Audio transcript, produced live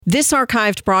This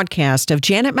archived broadcast of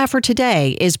Janet Mefford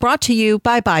Today is brought to you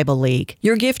by Bible League.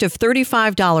 Your gift of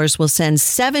 $35 will send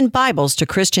 7 Bibles to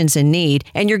Christians in need,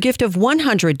 and your gift of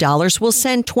 $100 will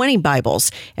send 20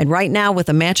 Bibles. And right now, with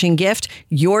a matching gift,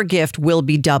 your gift will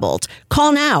be doubled.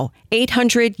 Call now,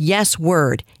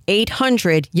 800-YES-WORD,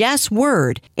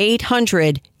 800-YES-WORD,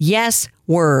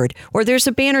 800-YES-WORD, or there's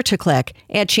a banner to click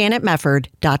at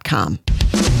janetmefford.com.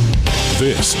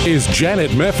 This is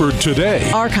Janet Mefford Today.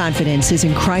 Our confidence is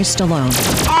in Christ alone.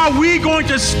 Are we going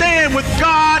to stand with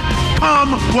God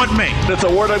come what may? If the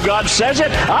Word of God says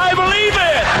it, I believe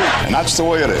it. And that's the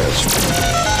way it is.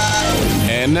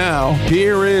 And now,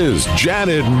 here is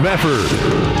Janet Mefford.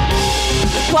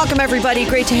 Welcome, everybody.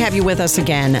 Great to have you with us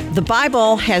again. The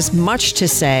Bible has much to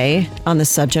say on the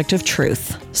subject of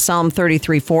truth. Psalm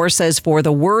 33:4 says, "For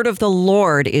the word of the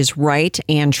Lord is right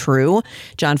and true."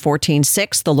 John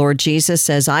 14:6, the Lord Jesus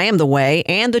says, "I am the way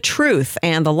and the truth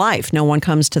and the life. No one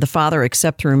comes to the Father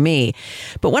except through me."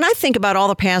 But when I think about all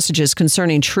the passages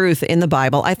concerning truth in the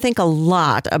Bible, I think a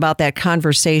lot about that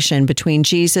conversation between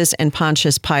Jesus and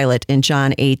Pontius Pilate in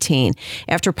John 18.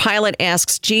 After Pilate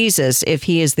asks Jesus if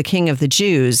he is the king of the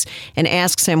Jews and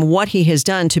asks him what he has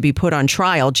done to be put on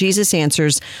trial, Jesus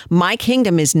answers, "My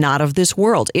kingdom is not of this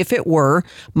world. If it were,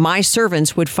 my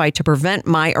servants would fight to prevent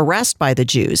my arrest by the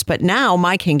Jews. But now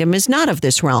my kingdom is not of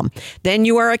this realm." "Then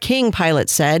you are a king," Pilate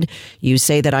said. "You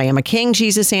say that I am a king,"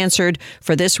 Jesus answered.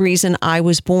 "For this reason I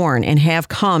was born and have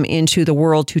come into the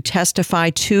world to testify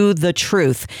to the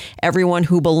truth. Everyone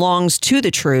who belongs to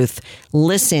the truth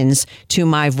listens to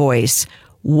my voice."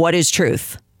 "What is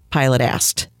truth?" Pilate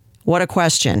asked. What a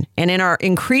question. And in our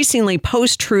increasingly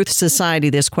post-truth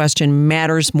society, this question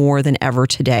matters more than ever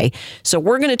today. So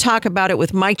we're going to talk about it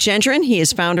with Mike Gendron. He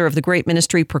is founder of the great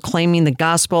ministry Proclaiming the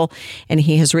Gospel, and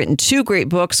he has written 2 great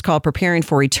books called Preparing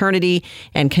for Eternity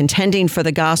and Contending for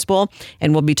the Gospel.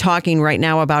 And we'll be talking right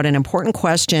now about an important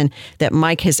question that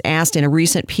Mike has asked in a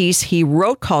recent piece he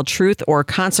wrote called Truth or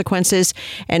Consequences.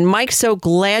 And Mike, so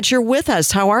glad you're with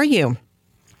us. How are you?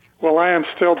 Well, I am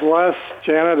still blessed,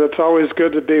 Janet. It's always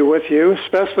good to be with you,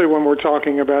 especially when we're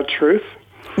talking about truth.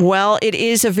 Well, it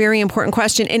is a very important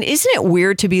question. And isn't it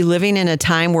weird to be living in a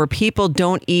time where people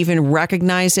don't even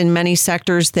recognize in many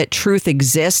sectors that truth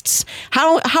exists?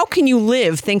 How can you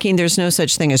live thinking there's no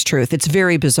such thing as truth? It's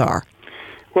very bizarre.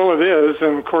 Well, it is.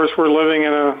 And, of course, we're living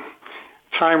in a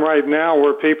time right now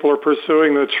where people are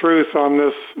pursuing the truth on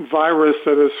this virus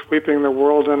that is sweeping the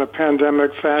world in a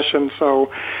pandemic fashion. So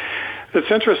it's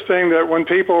interesting that when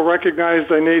people recognize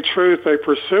they need truth, they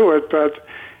pursue it, but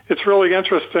it's really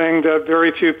interesting that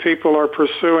very few people are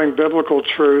pursuing biblical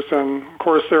truth, and of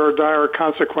course there are dire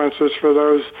consequences for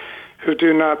those who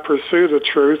do not pursue the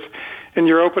truth. In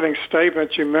your opening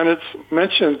statement, you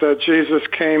mentioned that Jesus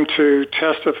came to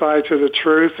testify to the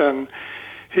truth, and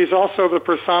he's also the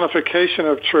personification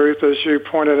of truth, as you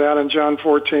pointed out in John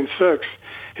 14:6.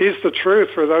 He's the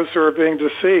truth for those who are being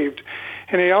deceived.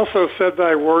 And he also said,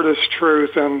 "Thy word is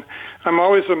truth." And I'm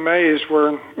always amazed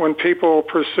when people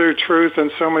pursue truth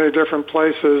in so many different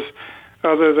places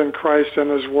other than Christ and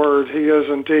his word. He is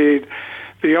indeed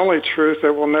the only truth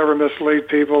that will never mislead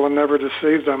people and never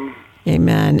deceive them.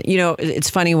 Amen. You know, it's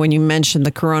funny when you mentioned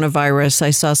the coronavirus. I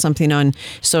saw something on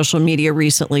social media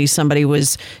recently. Somebody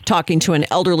was talking to an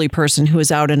elderly person who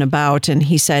was out and about, and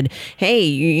he said, "Hey,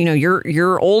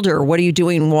 you're older. What are you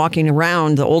doing walking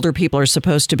around? The older people are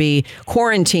supposed to be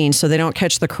quarantined so they don't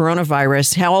catch the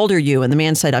coronavirus. How old are you?" And the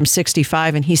man said, "I'm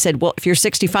 65." And he said, "Well, if you're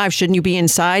 65, shouldn't you be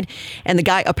inside?" And the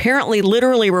guy apparently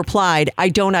literally replied, "I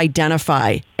don't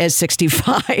identify as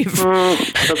 65.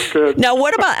 That's good. Now,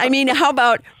 how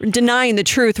about denying the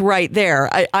truth right there?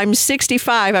 I'm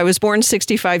 65. I was born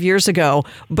 65 years ago,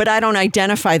 but I don't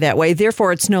identify that way.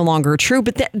 Therefore, it's no longer true.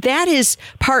 But that is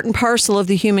part and parcel of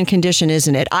the human condition,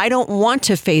 isn't it? I don't want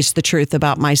to face the truth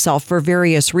about myself for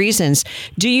various reasons.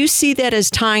 Do you see that as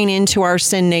tying into our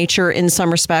sin nature in some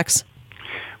respects?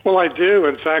 Well, I do.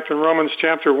 In fact, in Romans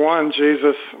chapter 1,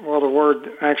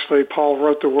 Paul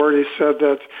wrote the word. He said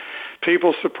that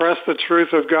people suppress the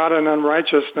truth of God in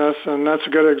unrighteousness, and that's a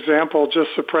good example,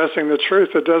 just suppressing the truth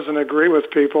that doesn't agree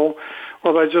with people,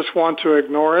 or they just want to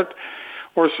ignore it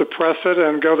or suppress it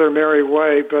and go their merry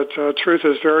way. But truth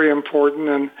is very important,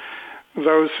 and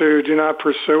those who do not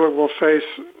pursue it will face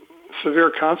severe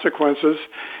consequences.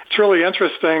 It's really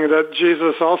interesting that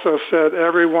Jesus also said,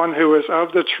 "Everyone who is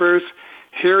of the truth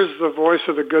hears the voice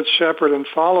of the Good Shepherd and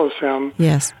follows him."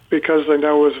 Yes. Because they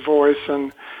know his voice.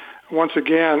 And once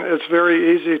again, it's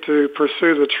very easy to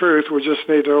pursue the truth. We just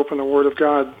need to open the Word of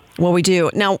God. Well, we do.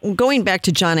 Now, going back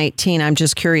to John 18, I'm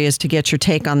just curious to get your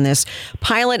take on this.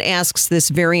 Pilate asks this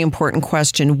very important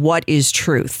question, what is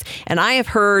truth? And I have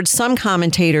heard some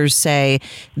commentators say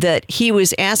that he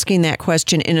was asking that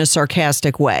question in a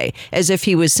sarcastic way, as if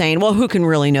he was saying, well, who can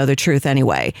really know the truth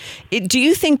anyway? Do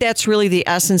you think that's really the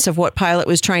essence of what Pilate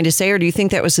was trying to say, or do you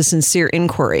think that was a sincere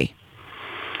inquiry?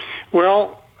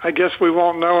 Well, I guess we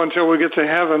won't know until we get to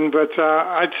heaven, but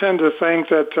I tend to think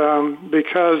that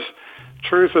because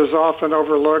truth is often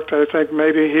overlooked, I think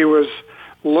maybe he was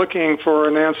looking for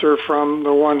an answer from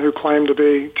the one who claimed to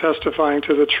be testifying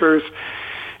to the truth.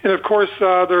 And of course,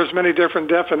 there's many different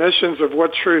definitions of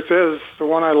what truth is. The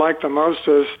one I like the most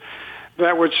is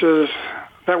that which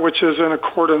is in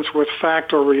accordance with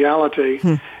fact or reality.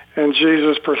 And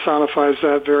Jesus personifies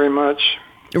that very much.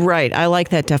 Right. I like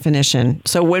that definition.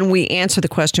 So when we answer the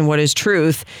question, what is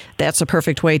truth, that's a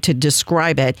perfect way to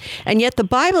describe it. And yet the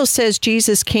Bible says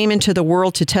Jesus came into the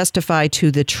world to testify to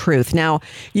the truth. Now,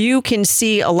 you can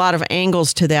see a lot of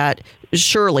angles to that,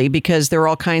 surely, because there are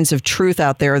all kinds of truth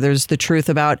out there. There's the truth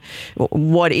about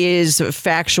what is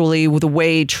factually the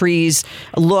way trees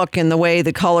look and the way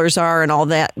the colors are and all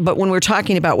that. But when we're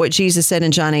talking about what Jesus said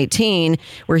in John 18,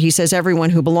 where he says, everyone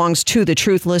who belongs to the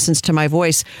truth listens to my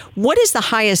voice, what is the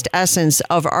highest essence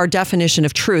of our definition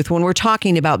of truth when we're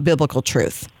talking about biblical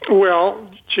truth? Well,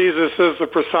 Jesus is the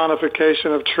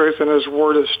personification of truth, and his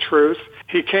word is truth.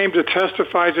 He came to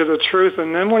testify to the truth,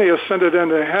 and then when he ascended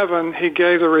into heaven, he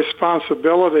gave the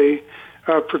responsibility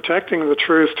of protecting the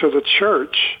truth to the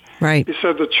church. Right. He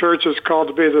said the church is called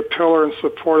to be the pillar and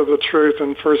support of the truth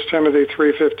in 1 Timothy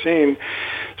 3:15.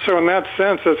 So in that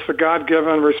sense, it's the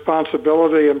God-given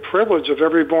responsibility and privilege of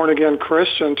every born-again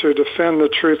Christian to defend the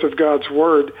truth of God's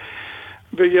word.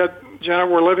 But yet, Janet,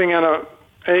 we're living in an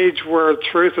age where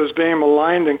truth is being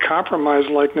maligned and compromised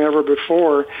like never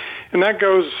before. And that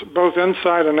goes both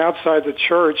inside and outside the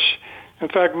church. In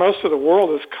fact, most of the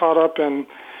world is caught up in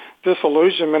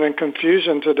disillusionment and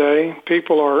confusion today.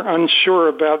 People are unsure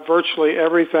about virtually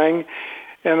everything,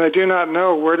 and they do not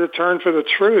know where to turn for the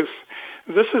truth.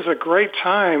 This is a great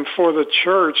time for the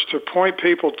church to point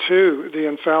people to the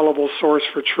infallible source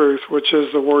for truth, which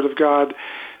is the Word of God.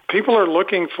 People are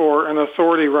looking for an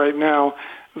authority right now.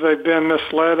 They've been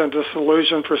misled and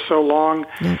disillusioned for so long.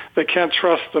 They can't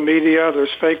trust the media. There's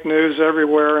fake news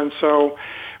everywhere, and so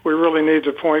we really need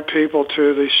to point people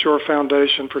to the sure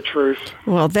foundation for truth.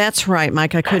 Well, that's right,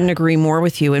 Mike. I couldn't agree more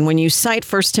with you. And when you cite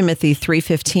 1 Timothy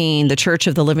 3:15, the Church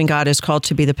of the Living God is called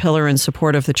to be the pillar and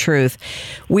support of the truth.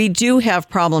 We do have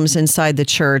problems inside the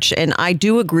church, and I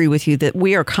do agree with you that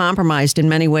we are compromised in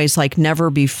many ways like never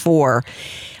before.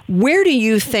 Where do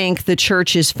you think the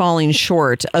church is falling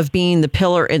short of being the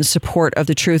pillar and support of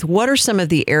the truth? What are some of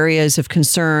the areas of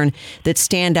concern that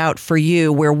stand out for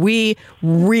you where we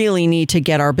really need to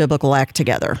get our biblical act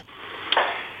together?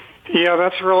 Yeah,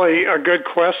 that's really a good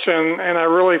question, and I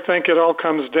really think it all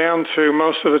comes down to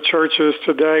most of the churches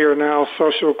today are now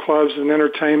social clubs and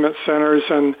entertainment centers,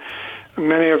 and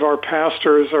many of our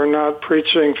pastors are not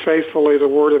preaching faithfully the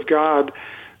Word of God.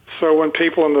 So when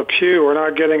people in the pew are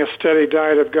not getting a steady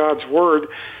diet of God's Word,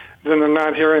 then they're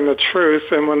not hearing the truth.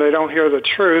 And when they don't hear the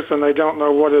truth, then they don't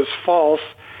know what is false.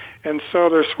 And so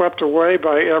they're swept away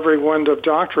by every wind of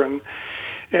doctrine.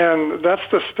 And that's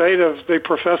the state of the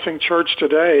professing church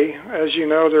today. As you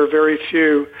know, there are very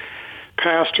few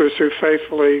pastors who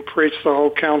faithfully preach the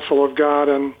whole counsel of God.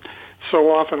 And so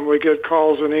often we get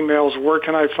calls and emails, where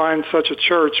can I find such a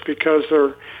church? Because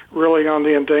they're really on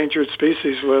the endangered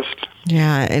species list.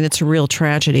 Yeah, and it's a real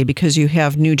tragedy because you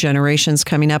have new generations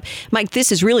coming up. Mike,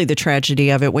 this is really the tragedy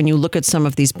of it when you look at some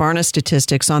of these Barna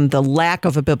statistics on the lack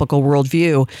of a biblical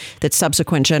worldview, that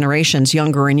subsequent generations,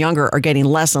 younger and younger, are getting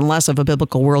less and less of a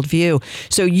biblical worldview.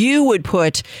 So you would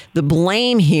put the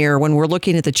blame here when we're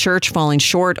looking at the church falling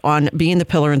short on being the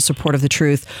pillar and support of the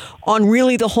truth on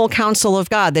really the whole counsel of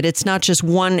God, that it's not just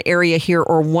one area here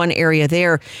or one area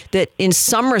there, that in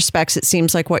some respects it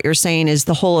seems like what you're saying is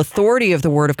the whole authority of the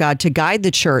Word of God to guide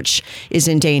the church is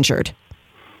endangered.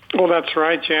 Well, that's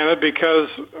right, Janet, because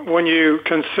when you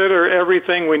consider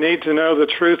everything we need to know the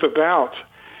truth about,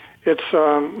 it's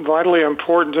vitally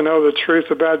important to know the truth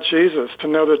about Jesus, to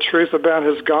know the truth about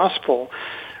his gospel.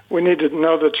 We need to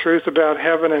know the truth about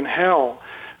heaven and hell.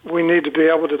 We need to be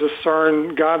able to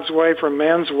discern God's way from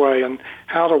man's way and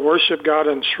how to worship God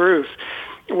in truth.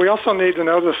 We also need to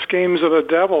know the schemes of the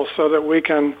devil so that we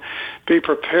can be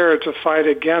prepared to fight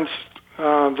against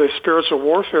the spiritual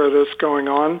warfare that's going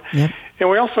on. Yep. And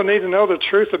we also need to know the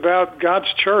truth about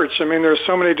God's church. I mean, there's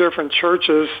so many different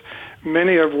churches,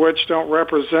 many of which don't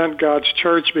represent God's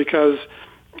church because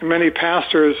many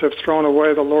pastors have thrown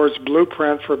away the Lord's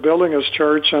blueprint for building His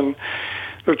church, and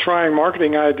they're trying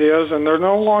marketing ideas, and they're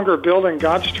no longer building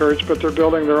God's church, but they're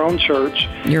building their own church.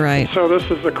 You're right. So this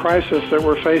is the crisis that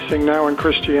we're facing now in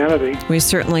Christianity. We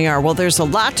certainly are. Well, there's a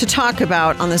lot to talk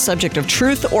about on the subject of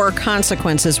truth or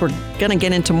consequences. We're going to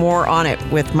get into more on it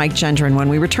with Mike Gendron. When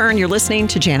we return, you're listening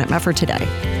to Janet Mefford Today.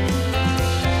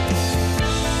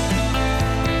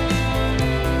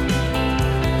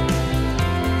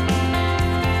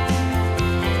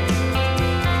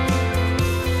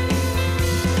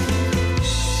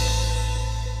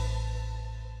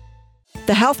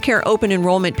 The healthcare open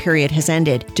enrollment period has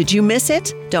ended. Did you miss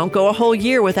it? Don't go a whole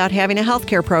year without having a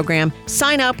healthcare program.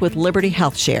 Sign up with Liberty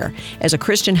Health Share. As a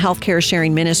Christian healthcare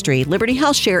sharing ministry, Liberty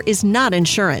Health Share is not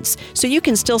insurance, so you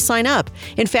can still sign up.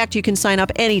 In fact, you can sign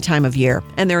up any time of year,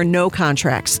 and there are no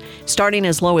contracts. Starting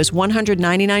as low as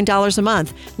 $199 a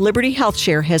month, Liberty Health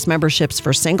Share has memberships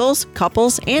for singles,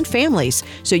 couples, and families,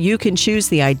 so you can choose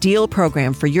the ideal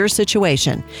program for your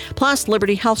situation. Plus,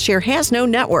 Liberty Health Share has no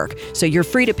network, so you're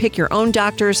free to pick your own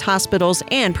doctors, hospitals,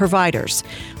 and providers.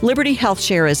 Liberty Health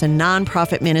Share is a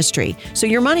nonprofit ministry, so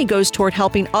your money goes toward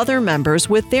helping other members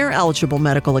with their eligible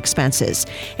medical expenses.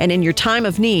 And in your time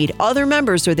of need, other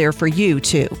members are there for you,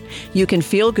 too. You can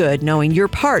feel good knowing you're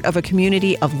part of a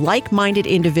community of like-minded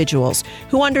individuals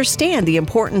who understand the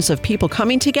importance of people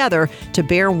coming together to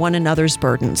bear one another's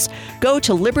burdens. Go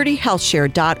to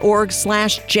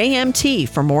libertyhealthshare.org/JMT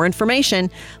for more information.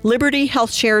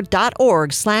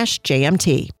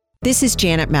 libertyhealthshare.org/JMT. This is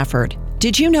Janet Mefford.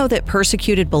 Did you know that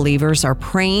persecuted believers are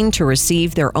praying to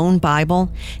receive their own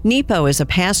Bible? Nepo is a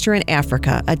pastor in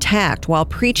Africa attacked while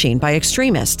preaching by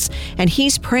extremists, and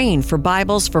he's praying for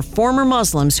Bibles for former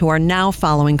Muslims who are now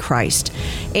following Christ.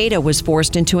 Ada was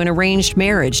forced into an arranged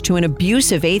marriage to an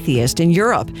abusive atheist in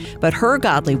Europe, but her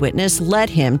godly witness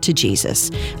led him to Jesus.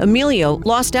 Emilio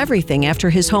lost everything after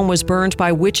his home was burned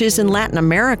by witches in Latin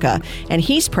America, and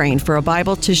he's praying for a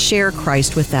Bible to share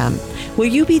Christ with them. Will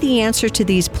you be the answer to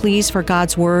these pleas for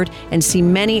God's Word and see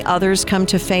many others come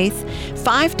to faith?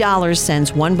 $5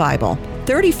 sends one Bible.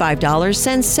 $35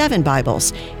 sends 7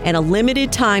 Bibles. And a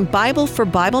limited time Bible for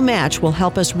Bible match will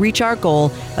help us reach our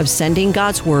goal of sending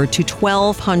God's Word to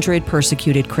 1,200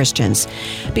 persecuted Christians.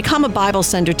 Become a Bible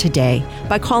sender today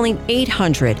by calling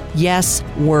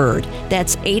 800-YES-WORD.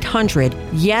 That's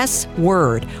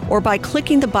 800-YES-WORD. Or by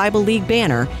clicking the Bible League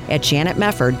banner at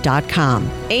janetmefford.com.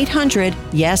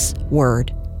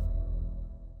 800-YES-WORD.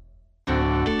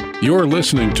 You're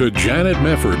listening to Janet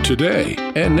Mefford Today.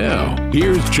 And now,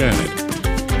 here's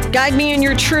Janet. Guide me in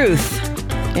your truth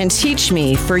and teach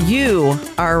me, for you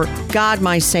are God,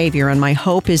 my Savior, and my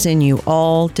hope is in you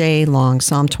all day long.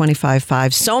 Psalm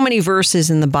 25:5. So many verses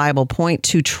in the Bible point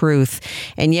to truth,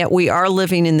 and yet we are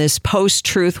living in this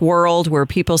post-truth world where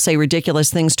people say ridiculous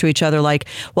things to each other like,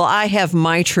 well, I have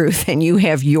my truth and you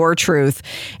have your truth,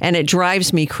 and it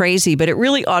drives me crazy, but it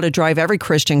really ought to drive every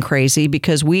Christian crazy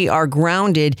because we are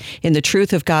grounded in the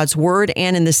truth of God's Word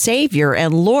and in the Savior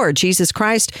and Lord, Jesus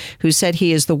Christ, who said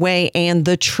He is the way and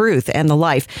the truth and the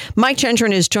life. Mike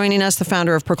Gendron is joining us, the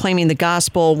founder of Proclaiming the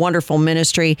Gospel, wonderful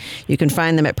ministry. You can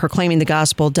find them at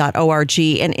proclaimingthegospel.org.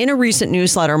 And in a recent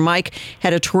newsletter, Mike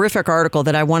had a terrific article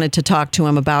that I wanted to talk to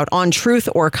him about on truth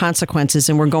or consequences,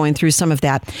 and we're going through some of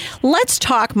that. Let's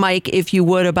talk, Mike, if you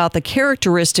would, about the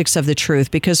characteristics of the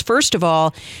truth, because first of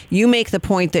all, you make the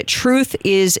point that truth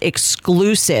is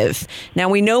exclusive. Now,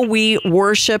 we know we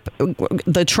worship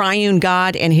the triune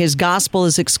God and His gospel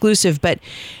is exclusive, but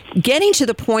getting to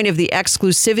the point of the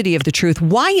exclusivity of the truth,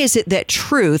 why is it that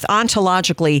truth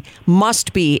ontologically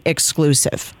must be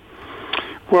exclusive?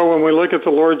 Well, when we look at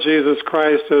the Lord Jesus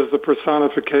Christ as the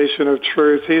personification of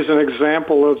truth, He's an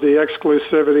example of the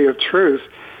exclusivity of truth.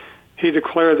 He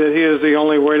declared that He is the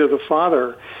only way to the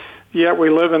Father. Yet we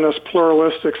live in this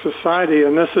pluralistic society,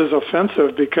 and this is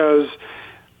offensive because,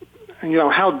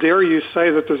 how dare you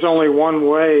say that there's only one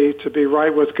way to be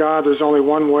right with God, there's only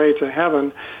one way to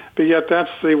heaven, but yet that's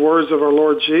the words of our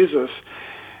Lord Jesus.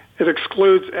 It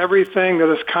excludes everything that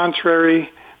is contrary.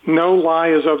 No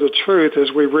lie is of the truth,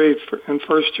 as we read in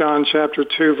 1 John chapter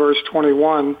 2, verse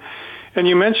 21. And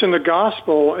you mentioned the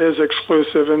gospel is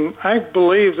exclusive, and I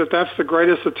believe that that's the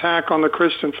greatest attack on the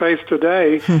Christian faith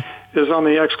today is on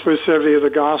the exclusivity of the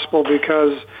gospel,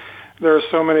 because there are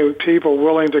so many people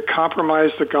willing to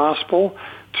compromise the gospel,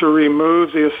 to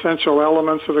remove the essential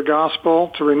elements of the gospel,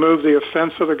 to remove the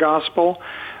offense of the gospel.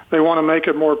 They want to make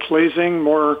it more pleasing,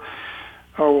 more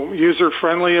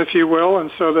user-friendly, if you will, and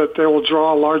so that they will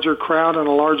draw a larger crowd and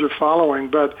a larger following.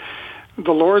 But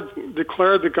the Lord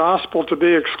declared the gospel to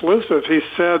be exclusive. He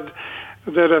said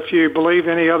that if you believe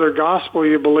any other gospel,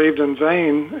 you believed in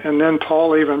vain. And then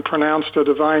Paul even pronounced a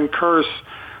divine curse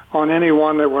on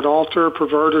anyone that would alter,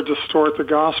 pervert, or distort the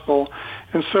gospel.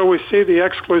 And so we see the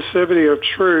exclusivity of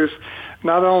truth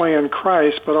not only in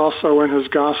Christ, but also in his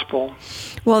gospel.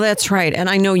 Well, that's right. And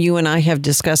I know you and I have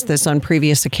discussed this on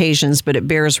previous occasions, but it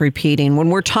bears repeating. When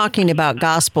we're talking about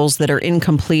gospels that are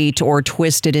incomplete or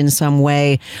twisted in some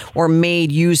way or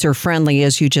made user-friendly,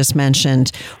 as you just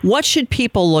mentioned, what should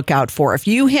people look out for? If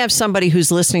you have somebody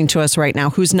who's listening to us right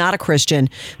now who's not a Christian,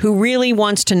 who really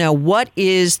wants to know what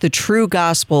is the true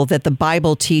gospel that the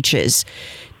Bible teaches,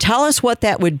 tell us what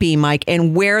that would be, Mike,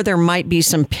 and where there might be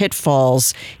some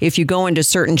pitfalls. If you go into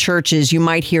certain churches, you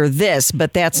might hear this,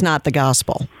 but that's not the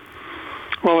gospel.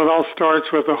 Well, it all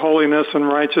starts with the holiness and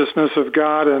righteousness of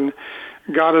God, and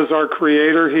God is our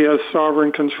creator. He has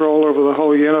sovereign control over the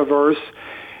whole universe,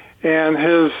 and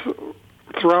his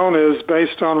throne is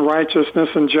based on righteousness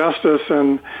and justice,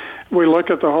 and we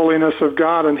look at the holiness of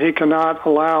God, and he cannot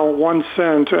allow one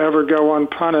sin to ever go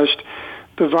unpunished.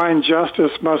 Divine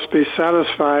justice must be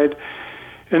satisfied.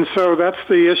 And so that's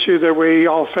the issue that we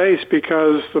all face,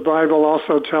 because the Bible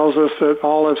also tells us that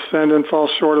all have sinned and fall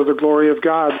short of the glory of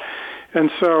God. And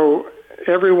so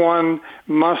everyone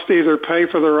must either pay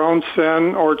for their own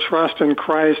sin or trust in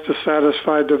Christ to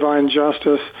satisfy divine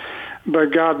justice.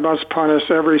 But God must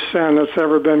punish every sin that's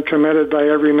ever been committed by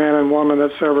every man and woman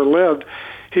that's ever lived.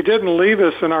 He didn't leave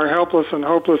us in our helpless and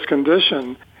hopeless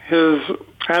condition. His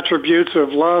attributes of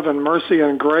love and mercy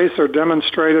and grace are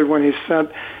demonstrated when he sent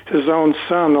his own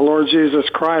Son, the Lord Jesus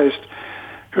Christ,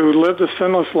 who lived a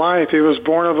sinless life. He was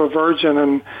born of a virgin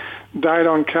and died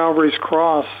on Calvary's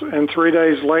cross, and 3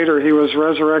 days later he was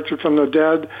resurrected from the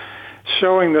dead,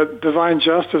 showing that divine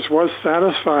justice was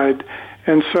satisfied.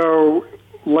 And so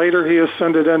later he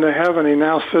ascended into heaven. He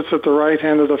now sits at the right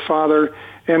hand of the Father,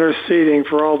 interceding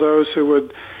for all those who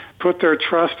would put their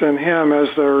trust in him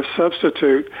as their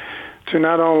substitute to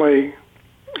not only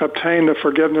obtain the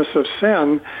forgiveness of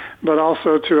sin, but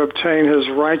also to obtain his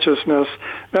righteousness.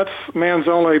 That's man's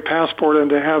only passport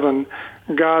into heaven.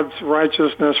 God's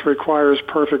righteousness requires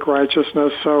perfect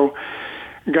righteousness. So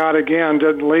God, again,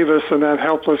 didn't leave us in that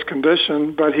helpless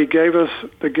condition, but he gave us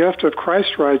the gift of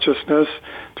Christ's righteousness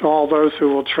to all those who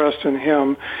will trust in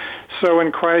him. So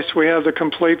in Christ we have the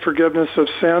complete forgiveness of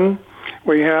sin.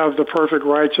 We have the perfect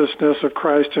righteousness of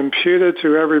Christ imputed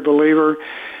to every believer.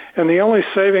 And the only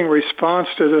saving response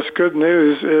to this good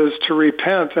news is to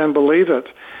repent and believe it.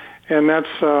 And that's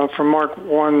from Mark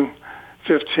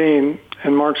 1:15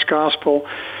 in Mark's Gospel.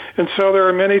 And so there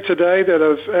are many today that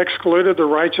have excluded the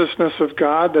righteousness of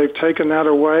God. They've taken that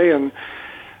away. And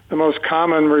the most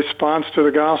common response to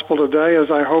the gospel today is,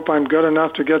 I hope I'm good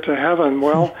enough to get to heaven.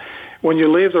 Well, when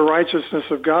you leave the righteousness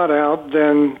of God out,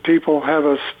 then people have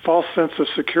a false sense of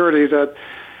security that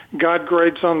God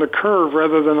grades on the curve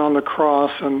rather than on the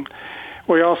cross. And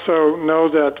we also know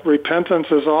that repentance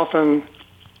is often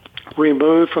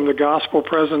removed from the gospel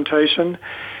presentation,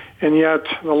 and yet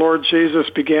the Lord Jesus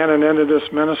began and ended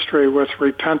this ministry with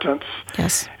repentance.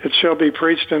 Yes. It shall be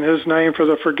preached in his name for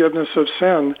the forgiveness of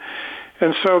sin.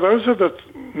 And so those are the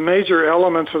major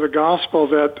elements of the gospel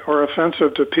that are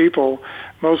offensive to people.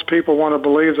 Most people want to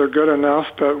believe they're good enough,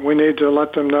 but we need to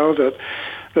let them know that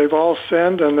they've all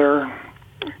sinned and they're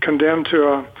condemned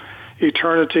to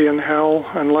eternity in hell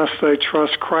unless they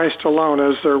trust Christ alone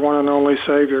as their one and only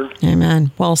Savior. Amen.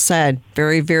 Well said.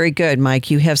 Very, very good, Mike.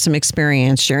 You have some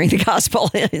experience sharing the gospel.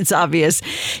 It's obvious.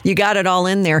 You got it all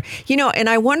in there. You know, and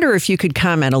I wonder if you could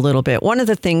comment a little bit. One of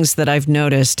the things that I've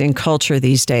noticed in culture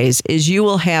these days is you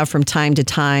will have from time to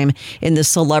time in the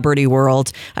celebrity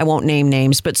world, I won't name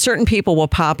names, but certain people will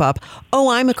pop up, oh,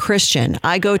 I'm a Christian.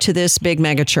 I go to this big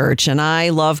mega church and I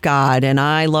love God and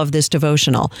I love this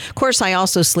devotional. Of course, I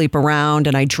also sleep around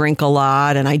and I drink a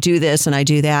lot and I do this and I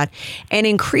do that. And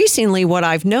increasingly what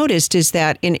I've noticed is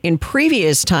that in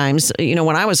previous times, you know,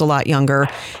 when I was a lot younger,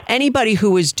 anybody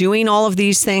who was doing all of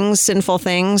these things, sinful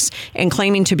things, and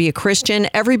claiming to be a Christian,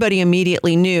 everybody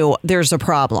immediately knew there's a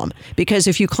problem. Because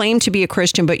if you claim to be a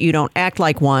Christian but you don't act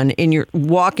like one and you're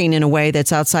walking in a way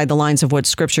that's outside the lines of what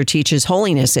Scripture teaches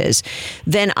holiness is,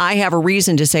 then I have a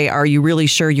reason to say, are you really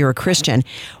sure you're a Christian?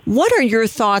 What are your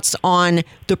thoughts on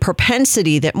the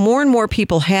propensity that more more and more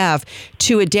people have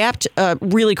to adapt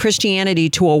really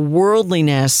Christianity to a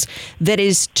worldliness that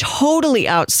is totally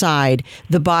outside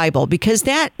the Bible, because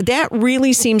that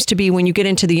really seems to be, when you get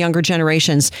into the younger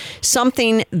generations,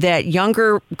 something that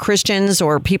younger Christians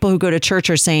or people who go to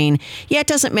church are saying, yeah, it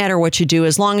doesn't matter what you do,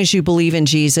 as long as you believe in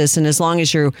Jesus and as long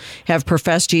as you have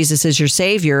professed Jesus as your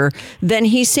Savior, then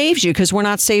he saves you, because we're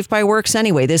not saved by works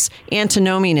anyway. This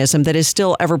antinomianism that is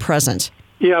still ever present.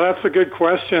 Yeah, that's a good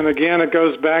question. Again, it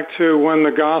goes back to when the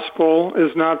gospel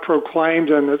is not proclaimed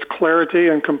in its clarity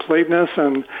and completeness,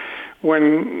 and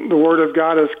when the Word of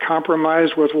God is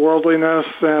compromised with worldliness,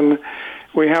 then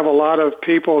we have a lot of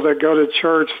people that go to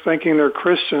church thinking they're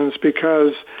Christians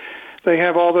because they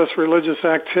have all this religious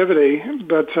activity.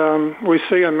 But we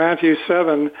see in Matthew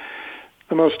 7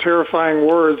 the most terrifying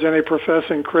words any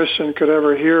professing Christian could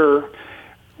ever hear,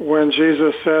 when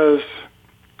Jesus says,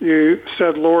 "You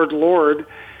said, Lord, Lord,"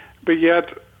 but yet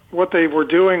what they were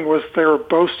doing was they were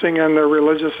boasting in their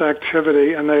religious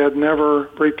activity, and they had never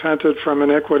repented from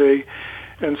iniquity.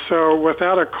 And so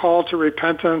without a call to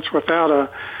repentance, without a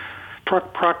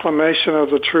proclamation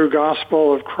of the true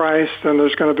gospel of Christ, then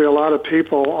there's going to be a lot of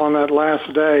people on that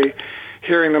last day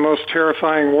hearing the most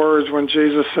terrifying words when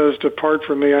Jesus says, "Depart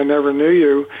from me, I never knew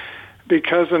you,"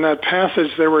 because in that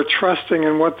passage they were trusting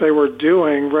in what they were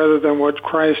doing rather than what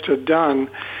Christ had done.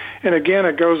 And again,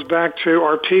 it goes back to,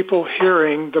 are people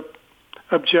hearing the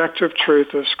objective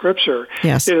truth of Scripture?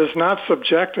 Yes. It is not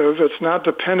subjective. It's not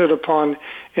dependent upon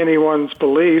anyone's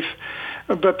belief.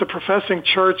 But the professing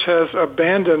church has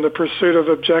abandoned the pursuit of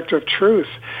objective truth.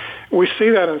 We see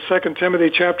that in 2 Timothy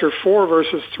chapter 4,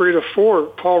 verses 3 to 4.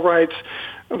 Paul writes,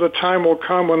 "The time will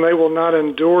come when they will not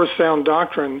endure sound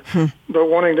doctrine, but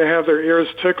wanting to have their ears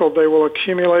tickled, they will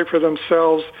accumulate for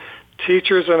themselves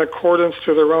teachers in accordance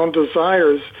to their own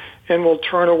desires, and will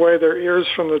turn away their ears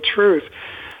from the truth."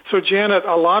 So, Janet,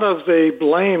 a lot of the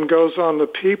blame goes on the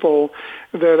people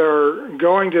that are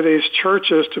going to these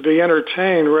churches to be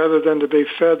entertained rather than to be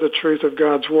fed the truth of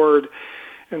God's Word.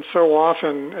 And so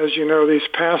often, as you know, these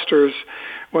pastors,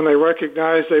 when they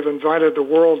recognize they've invited the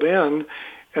world in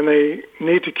and they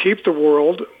need to keep the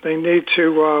world, they need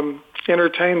to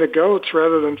entertain the goats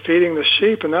rather than feeding the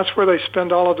sheep, and that's where they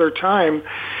spend all of their time.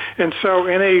 And so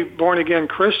any born-again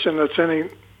Christian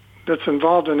that's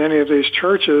involved in any of these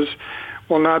churches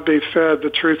will not be fed the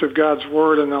truth of God's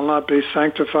Word, and they'll not be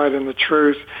sanctified in the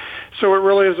truth. So it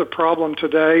really is a problem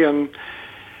today, and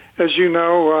as you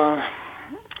know,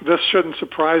 this shouldn't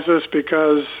surprise us,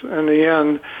 because in the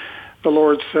end, the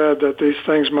Lord said that these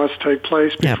things must take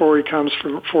place before He comes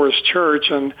for His church.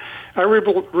 And I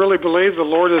really believe the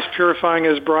Lord is purifying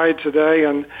His bride today,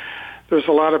 and there's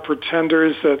a lot of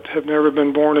pretenders that have never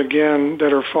been born again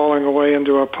that are falling away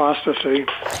into apostasy.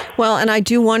 Well, and I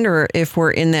do wonder if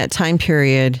we're in that time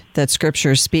period that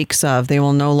Scripture speaks of. They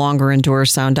will no longer endure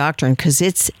sound doctrine, because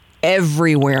it's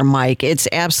everywhere, Mike. It's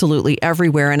absolutely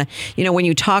everywhere. And, you know, when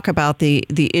you talk about the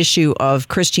issue of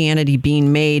Christianity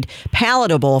being made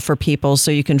palatable for people so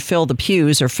you can fill the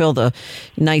pews or fill the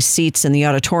nice seats in the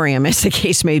auditorium, as the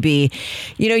case may be,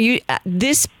 you know,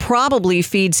 this probably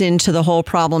feeds into the whole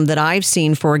problem that I've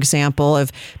seen, for example,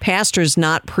 of pastors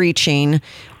not preaching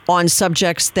on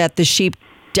subjects that the sheep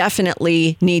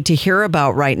definitely need to hear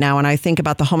about right now. And I think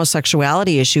about the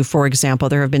homosexuality issue, for example.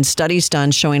 There have been studies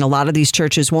done showing a lot of these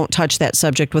churches won't touch that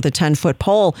subject with a 10-foot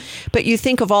pole. But you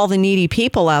think of all the needy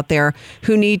people out there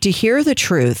who need to hear the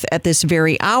truth at this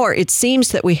very hour. It seems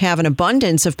that we have an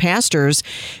abundance of pastors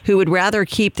who would rather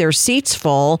keep their seats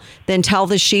full than tell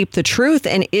the sheep the truth.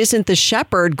 And isn't the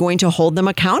shepherd going to hold them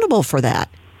accountable for that?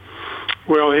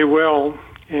 Well, he will.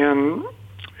 And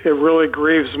it really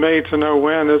grieves me to no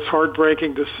end. It's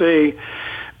heartbreaking to see.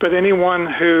 But anyone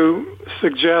who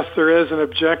suggests there is an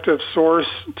objective source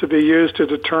to be used to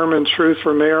determine truth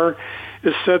from error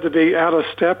is said to be out of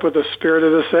step with the spirit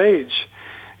of this age.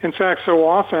 In fact, so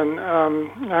often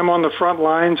I'm on the front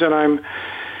lines and I'm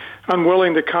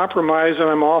unwilling to compromise, and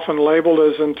I'm often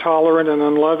labeled as intolerant and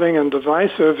unloving and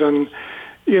divisive. And,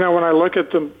 you know, when I look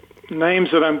at the names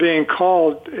that I'm being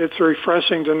called, it's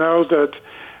refreshing to know that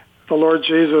the Lord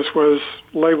Jesus was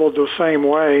labeled the same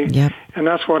way. Yep. And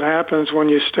that's what happens when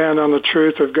you stand on the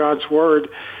truth of God's Word.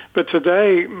 But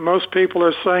today, most people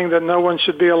are saying that no one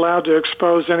should be allowed to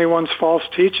expose anyone's false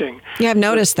teaching. Yeah, I've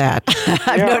noticed that.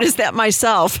 I've noticed that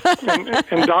myself.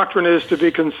 and doctrine is to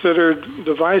be considered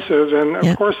divisive, and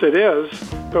of course it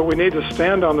is, but we need to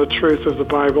stand on the truth of the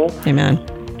Bible. Amen.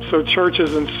 So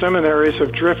churches and seminaries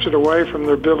have drifted away from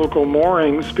their biblical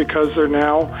moorings because they're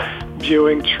now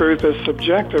viewing truth as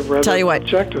subjective rather than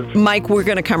objective. Tell you what, Mike, we're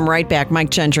going to come right back. Mike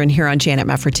Gendron here on Janet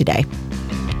Mefford Today.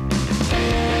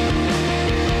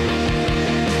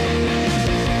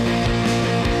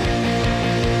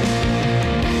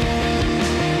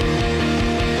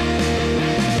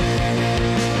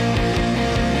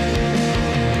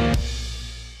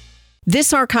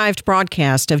 This archived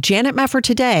broadcast of Janet Mefford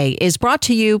Today is brought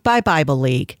to you by Bible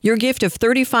League. Your gift of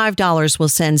 $35 will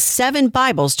send 7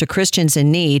 Bibles to Christians in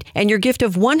need, and your gift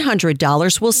of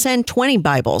 $100 will send 20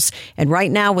 Bibles. And right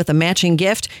now, with a matching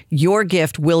gift, your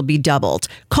gift will be doubled.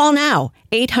 Call now,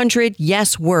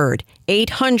 800-YES-WORD,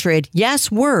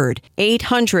 800-YES-WORD,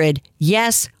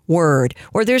 800-YES-WORD,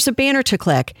 or there's a banner to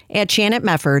click at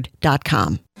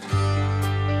janetmefford.com.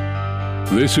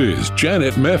 This is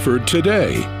Janet Mefford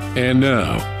Today. And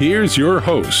now, here's your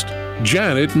host,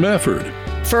 Janet Mefford.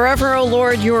 Forever, O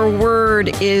Lord, your word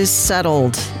is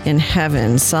settled in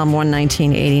heaven. Psalm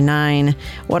 119:89.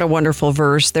 What a wonderful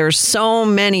verse. There's so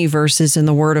many verses in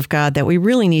the Word of God that we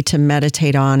really need to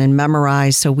meditate on and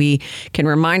memorize so we can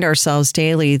remind ourselves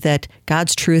daily that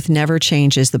God's truth never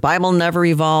changes. The Bible never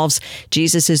evolves.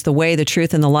 Jesus is the way, the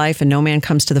truth, and the life, and no man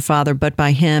comes to the Father but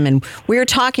by him. And we are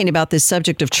talking about this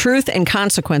subject of truth and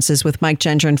consequences with Mike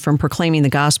Gendron from Proclaiming the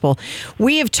Gospel.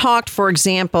 We have talked, for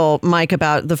example, Mike,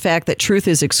 about the fact that truth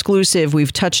is exclusive.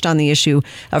 We've touched on the issue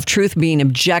of truth being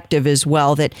objective as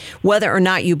well, that whether or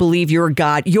not you believe your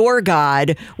God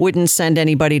wouldn't send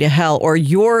anybody to hell, or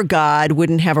your God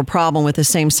wouldn't have a problem with a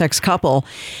same-sex couple.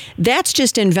 That's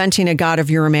just inventing a God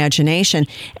of your imagination.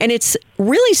 And it's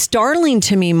really startling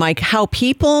to me, Mike, how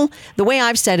people, the way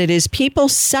I've said it is, people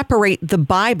separate the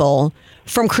Bible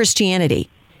from Christianity.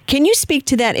 Can you speak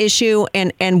to that issue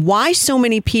and why so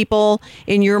many people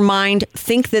in your mind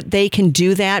think that they can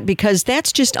do that? Because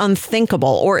that's just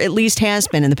unthinkable, or at least has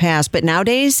been in the past. But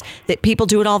nowadays, that people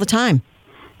do it all the time.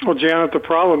 Well, Janet, the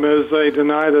problem is they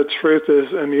deny that truth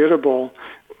is immutable.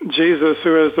 Jesus,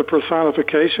 who is the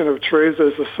personification of truth,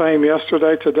 is the same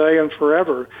yesterday, today, and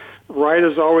forever. Right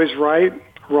is always right.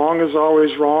 Wrong is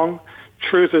always wrong.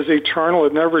 Truth is eternal.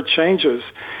 It never changes.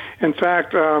 In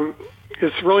fact,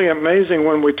 it's really amazing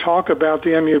when we talk about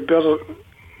the immutability,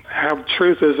 how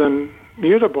truth is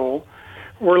immutable.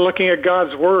 We're looking at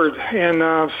God's Word,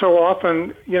 and so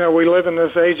often, we live in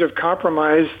this age of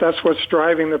compromise. That's what's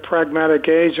driving the pragmatic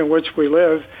age in which we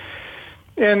live.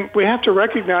 And we have to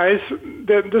recognize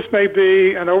that this may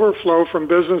be an overflow from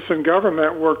business and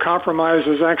government where compromise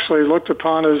is actually looked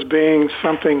upon as being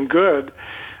something good.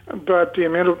 But the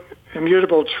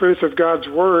immutable truth of God's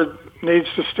Word needs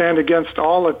to stand against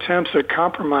all attempts at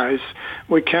compromise.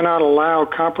 We cannot allow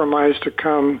compromise to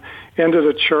come into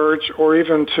the church or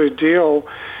even to deal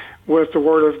with the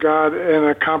Word of God in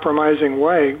a compromising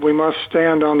way. We must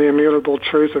stand on the immutable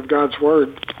truth of God's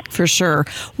Word. For sure.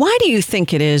 Why do you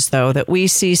think it is, though, that we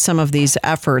see some of these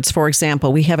efforts? For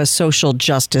example, we have a social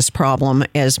justice problem,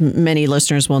 as many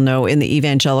listeners will know, in the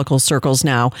evangelical circles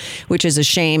now, which is a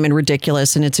shame and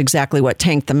ridiculous, and it's exactly what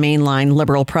tanked the mainline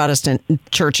liberal Protestant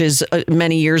churches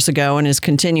many years ago and is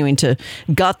continuing to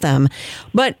gut them.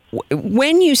 But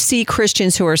when you see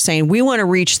Christians who are saying, we want to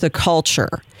reach the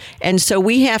culture, and so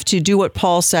we have to do what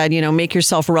Paul said, make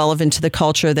yourself relevant to the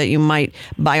culture that you might,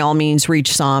 by all means,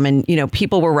 reach some. And,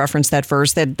 people will reference that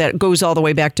verse that goes all the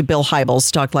way back to Bill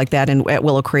Hybels talked like that at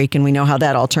Willow Creek, and we know how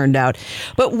that all turned out.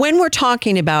 But when we're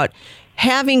talking about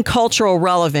having cultural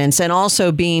relevance and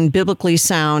also being biblically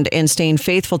sound and staying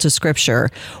faithful to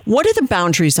Scripture, what are the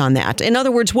boundaries on that? In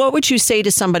other words, what would you say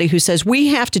to somebody who says, we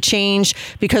have to change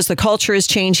because the culture is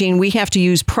changing, we have to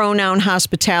use pronoun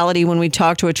hospitality when we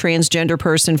talk to a transgender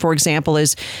person, for example,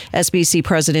 as SBC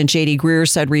President J.D. Greear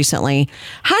said recently?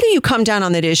 How do you come down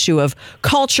on that issue of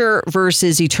culture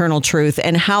versus eternal truth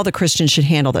and how the Christian should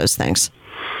handle those things?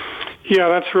 Yeah,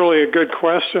 that's really a good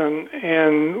question.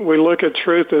 And we look at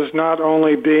truth as not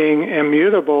only being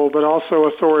immutable, but also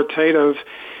authoritative.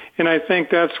 And I think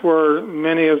that's where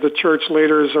many of the church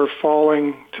leaders are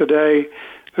falling today.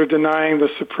 They're denying the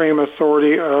supreme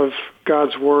authority of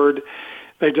God's Word.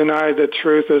 They deny that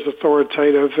truth is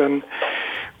authoritative. And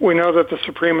we know that the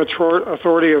supreme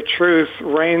authority of truth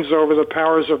reigns over the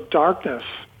powers of darkness.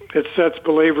 It sets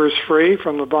believers free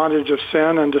from the bondage of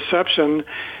sin and deception.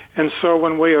 And so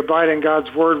when we abide in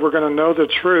God's Word, we're going to know the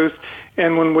truth.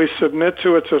 And when we submit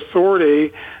to its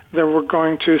authority, then we're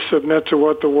going to submit to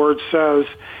what the Word says.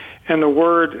 And the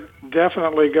Word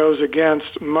definitely goes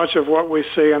against much of what we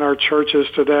see in our churches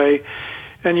today.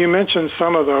 And you mentioned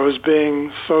some of those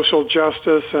being social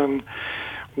justice and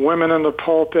women in the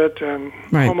pulpit and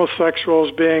right.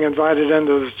 Homosexuals being invited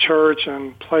into the church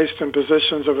and placed in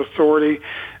positions of authority.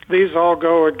 These all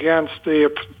go against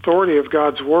the authority of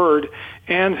God's Word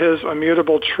and His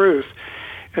immutable truth.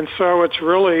 And so it's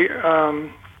really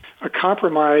a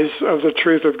compromise of the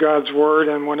truth of God's Word,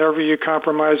 and whenever you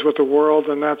compromise with the world,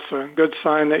 then that's a good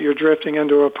sign that you're drifting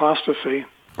into apostasy.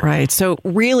 Right. So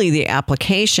really the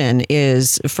application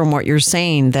is, from what you're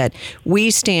saying, that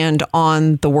we stand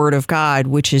on the Word of God,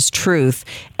 which is truth.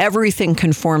 Everything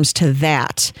conforms to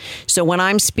that. So when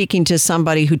I'm speaking to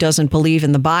somebody who doesn't believe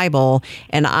in the Bible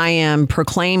and I am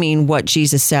proclaiming what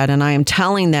Jesus said and I am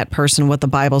telling that person what the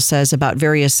Bible says about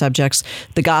various subjects,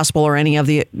 the gospel or any of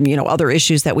the other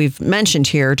issues that we've mentioned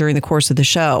here during the course of the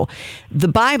show, the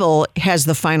Bible has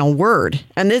the final word.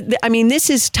 And this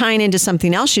is tying into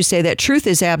something else you say, that truth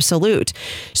is absolute.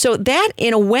 So that,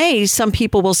 in a way, some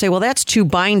people will say, well, that's too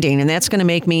binding and that's going to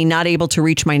make me not able to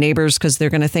reach my neighbors because they're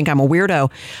going to think I'm a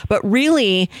weirdo. But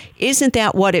really, isn't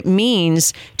that what it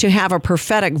means to have a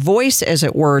prophetic voice, as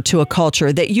it were, to a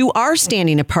culture, that you are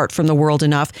standing apart from the world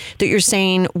enough that you're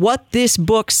saying what this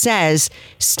book says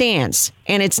stands?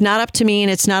 And it's not up to me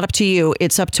and it's not up to you.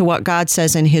 It's up to what God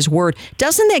says in His Word.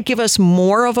 Doesn't that give us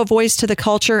more of a voice to the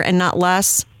culture and not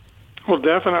less? Well,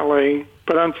 definitely.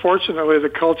 But unfortunately, the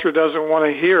culture doesn't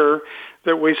want to hear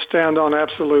that we stand on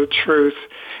absolute truth.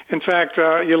 In fact,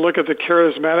 you look at the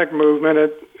charismatic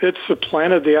movement, it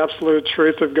supplanted the absolute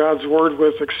truth of God's Word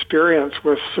with experience,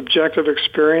 with subjective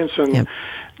experience, and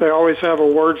they always have a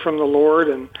word from the Lord.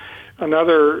 And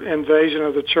another invasion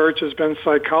of the church has been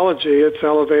psychology. It's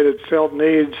elevated felt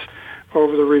needs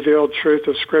over the revealed truth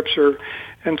of Scripture.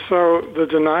 And so the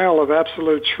denial of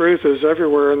absolute truth is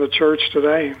everywhere in the church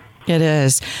today. It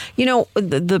is.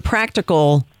 The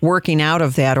practical working out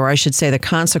of that, or I should say the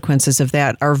consequences of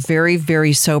that, are very,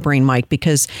 very sobering, Mike,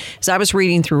 because as I was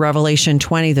reading through Revelation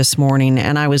 20 this morning,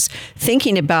 and I was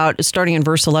thinking about, starting in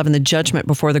verse 11, the judgment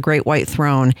before the great white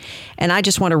throne, and I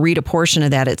just want to read a portion of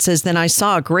that. It says, "Then I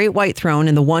saw a great white throne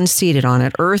and the one seated on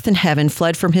it. Earth and heaven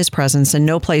fled from His presence, and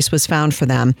no place was found for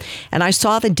them. And I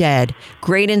saw the dead,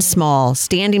 great and small,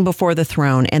 standing before the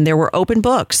throne, and there were open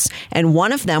books, and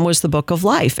one of them was the book of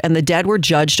life. And the dead were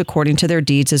judged according to their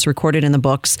deeds as recorded in the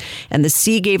books. And the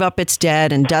sea gave up its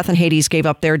dead, and death and Hades gave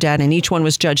up their dead, and each one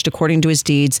was judged according to his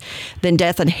deeds. Then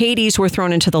death and Hades were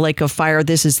thrown into the lake of fire.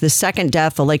 This is the second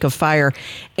death, the lake of fire.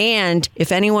 And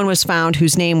if anyone was found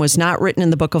whose name was not written in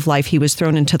the book of life, he was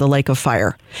thrown into the lake of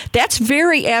fire." That's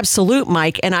very absolute,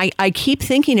 Mike. And I keep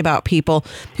thinking about people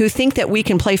who think that we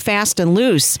can play fast and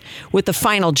loose with the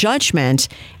final judgment.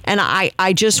 And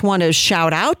I just want to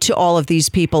shout out to all of these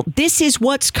people. This is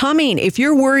what's coming. If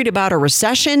you're worried about a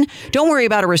recession, don't worry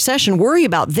about a recession. Worry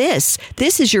about this.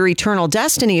 This is your eternal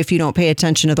destiny if you don't pay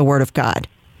attention to the Word of God.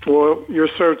 Well, you're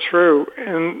so true.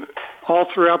 And all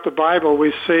throughout the Bible,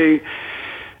 we see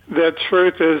that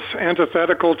truth is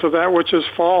antithetical to that which is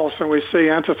false. And we see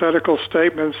antithetical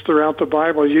statements throughout the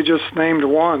Bible. You just named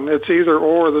one. It's either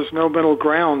or. There's no middle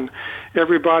ground.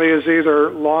 Everybody is either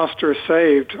lost or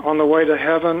saved, on the way to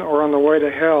heaven or on the way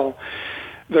to hell.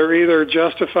 They're either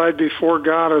justified before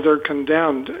God or they're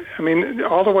condemned. I mean,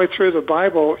 all the way through the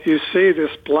Bible, you see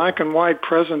this black and white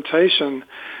presentation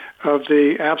of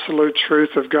the absolute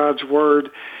truth of God's Word.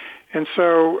 And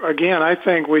so, again, I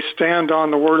think we stand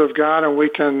on the Word of God and we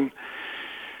can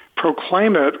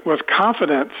proclaim it with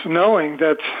confidence, knowing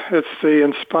that it's the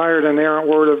inspired, inerrant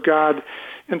Word of God.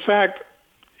 In fact,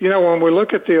 when we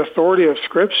look at the authority of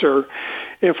Scripture,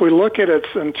 if we look at its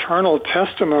internal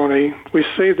testimony, we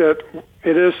see that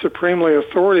it is supremely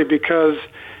authority because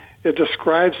it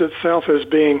describes itself as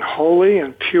being holy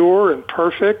and pure and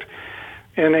perfect,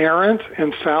 inerrant,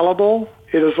 infallible.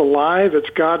 It is alive. It's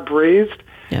God-breathed.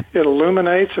 Yep. It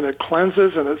illuminates and it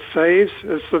cleanses and it saves.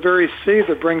 It's the very seed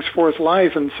that brings forth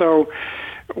life. And so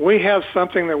we have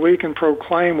something that we can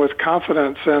proclaim with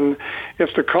confidence. And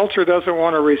if the culture doesn't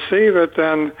want to receive it,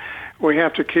 then we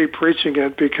have to keep preaching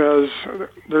it, because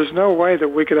there's no way that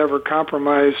we could ever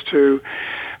compromise to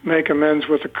make amends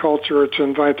with the culture or to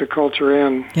invite the culture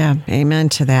in. Yeah, amen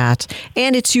to that.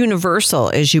 And it's universal,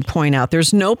 as you point out.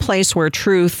 There's no place where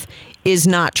truth is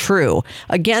not true.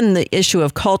 Again, the issue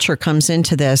of culture comes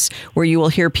into this, where you will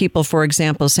hear people, for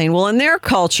example, saying, well, in their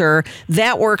culture,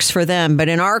 that works for them, but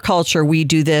in our culture, we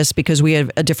do this because we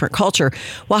have a different culture.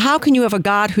 Well, how can you have a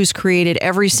God who's created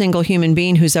every single human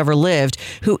being who's ever lived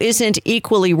who isn't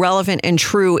equally relevant and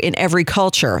true in every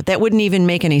culture? That wouldn't even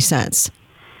make any sense.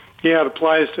 Yeah, it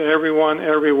applies to everyone,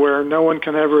 everywhere. No one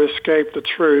can ever escape the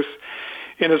truth.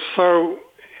 And it's so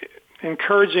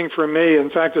encouraging for me. In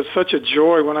fact, it's such a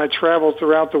joy when I travel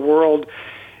throughout the world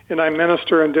and I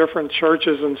minister in different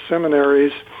churches and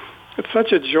seminaries. It's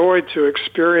such a joy to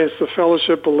experience the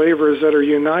fellowship believers that are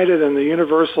united in the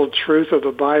universal truth of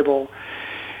the Bible.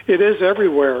 It is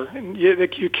everywhere.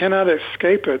 You cannot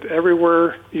escape it.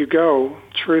 Everywhere you go,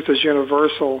 truth is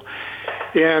universal.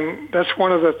 And that's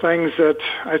one of the things that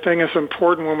I think is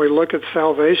important when we look at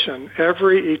salvation.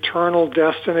 Every eternal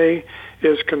destiny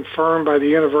is confirmed by the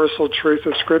universal truth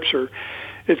of Scripture.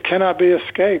 It cannot be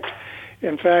escaped.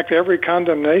 In fact, every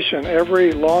condemnation,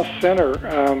 every lost sinner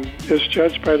is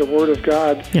judged by the Word of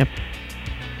God. Yep.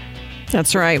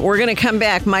 That's right. We're going to come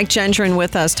back. Mike Gendron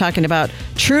with us talking about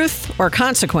truth or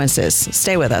consequences.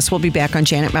 Stay with us. We'll be back on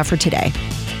Janet Mefford Today.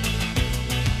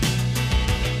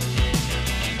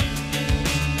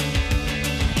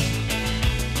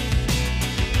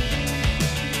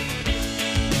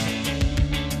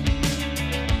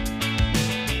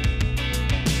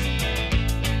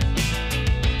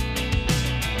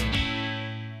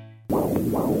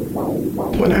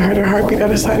 When I heard her heartbeat, I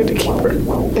decided to keep her.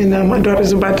 And now my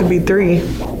daughter's about to be 3.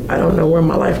 I don't know where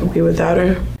my life would be without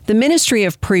her. The Ministry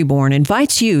of Preborn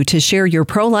invites you to share your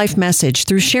pro-life message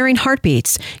through sharing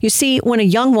heartbeats. You see, when a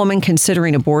young woman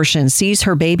considering abortion sees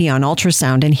her baby on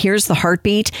ultrasound and hears the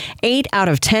heartbeat, 8 out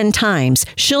of 10 times,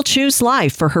 she'll choose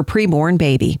life for her preborn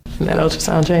baby. And that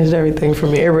ultrasound changed everything for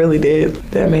me. It really did.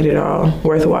 That made it all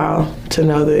worthwhile to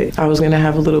know that I was going to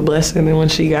have a little blessing. And when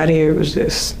she got here, it was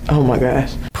just, oh my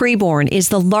gosh. Preborn is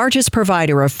the largest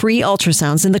provider of free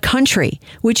ultrasounds in the country.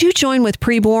 Would you join with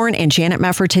Preborn and Janet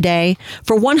Mefford today?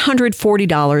 For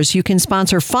 $140, you can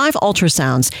sponsor 5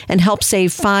 ultrasounds and help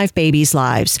save 5 babies'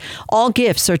 lives. All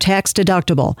gifts are tax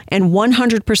deductible, and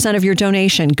 100% of your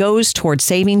donation goes towards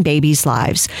saving babies'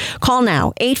 lives. Call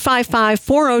now,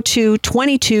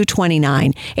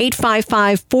 855-402-2229,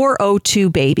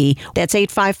 855-402-BABY. That's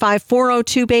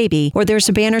 855-402-BABY, or there's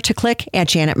a banner to click at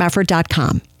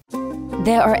janetmefford.com.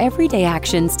 There are everyday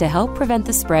actions to help prevent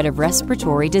the spread of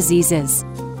respiratory diseases.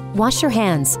 Wash your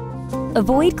hands.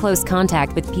 Avoid close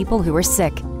contact with people who are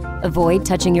sick. Avoid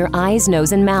touching your eyes,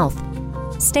 nose, and mouth.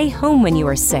 Stay home when you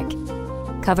are sick.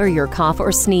 Cover your cough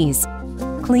or sneeze.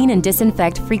 Clean and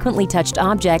disinfect frequently touched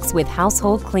objects with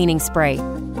household cleaning spray.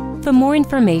 For more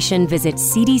information, visit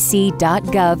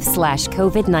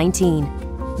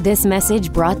cdc.gov/COVID-19. This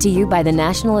message brought to you by the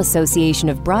National Association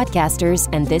of Broadcasters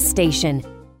and this station.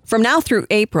 From now through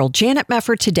April, Janet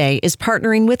Mefford Today is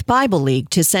partnering with Bible League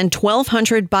to send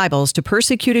 1,200 Bibles to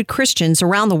persecuted Christians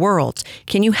around the world.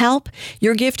 Can you help?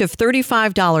 Your gift of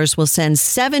 $35 will send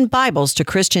 7 Bibles to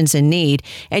Christians in need,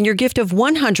 and your gift of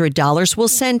 $100 will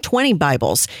send 20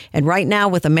 Bibles. And right now,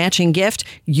 with a matching gift,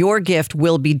 your gift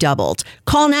will be doubled.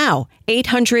 Call now,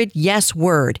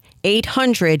 800-YES-WORD,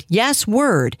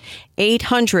 800-YES-WORD,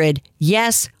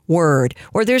 800-YES-WORD,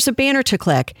 or there's a banner to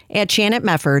click at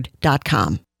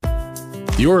janetmefford.com.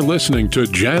 You're listening to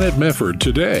Janet Mefford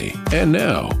Today. And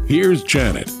now, here's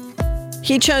Janet.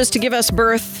 He chose to give us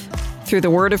birth through the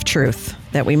word of truth,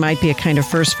 that we might be a kind of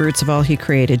first fruits of all he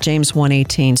created. James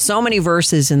 1:18. So many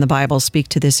verses in the Bible speak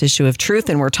to this issue of truth,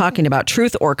 and we're talking about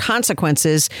truth or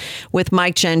consequences with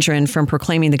Mike Gendron from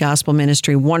Proclaiming the Gospel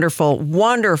Ministry. Wonderful,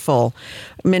 wonderful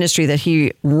ministry that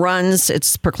he runs.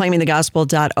 It's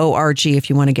proclaimingthegospel.org if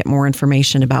you want to get more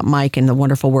information about Mike and the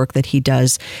wonderful work that he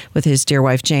does with his dear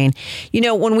wife, Jane. You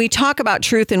know, when we talk about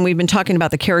truth, and we've been talking about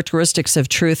the characteristics of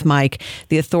truth, Mike,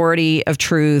 the authority of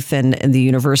truth and the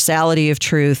universality of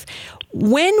truth,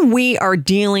 when we are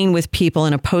dealing with people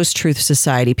in a post-truth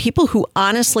society, people who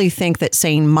honestly think that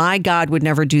saying, my God would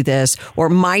never do this, or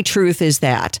my truth is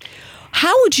that,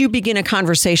 how would you begin a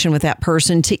conversation with that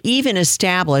person to even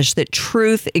establish that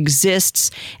truth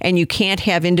exists and you can't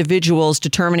have individuals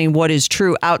determining what is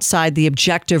true outside the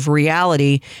objective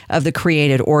reality of the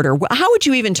created order? How would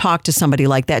you even talk to somebody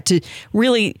like that to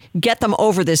really get them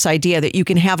over this idea that you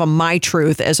can have a my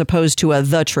truth as opposed to a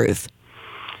the truth?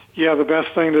 Yeah, the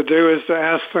best thing to do is to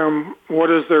ask them what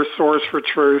is their source for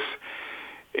truth.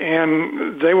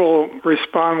 And they will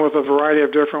respond with a variety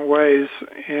of different ways.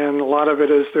 And a lot of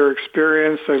it is their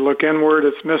experience. They look inward.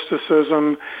 It's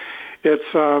mysticism. It's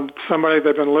somebody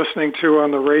they've been listening to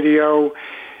on the radio.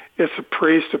 It's a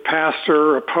priest, a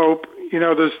pastor, a pope. You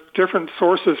know, there's different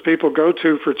sources people go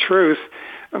to for truth.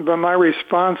 But my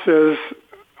response is,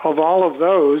 of all of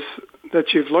those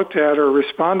that you've looked at or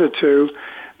responded to,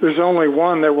 there's only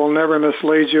one that will never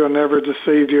mislead you and never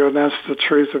deceive you, and that's the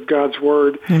truth of God's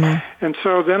Word. Mm-hmm. And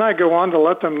so then I go on to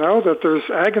let them know that there's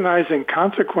agonizing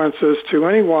consequences to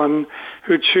anyone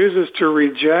who chooses to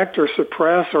reject or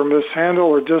suppress or mishandle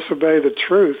or disobey the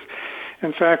truth.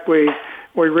 In fact, we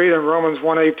read in Romans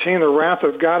 1:18, the wrath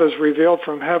of God is revealed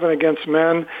from heaven against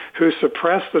men who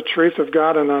suppress the truth of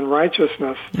God in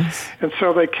unrighteousness. Yes. And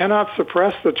so they cannot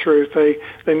suppress the truth. They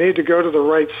need to go to the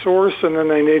right source, and then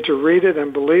they need to read it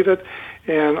and believe it.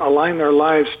 and align their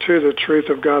lives to the truth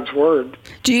of God's Word.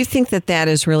 Do you think that that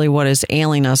is really what is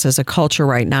ailing us as a culture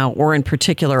right now, or in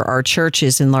particular our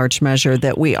churches in large measure,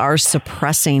 that we are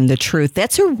suppressing the truth?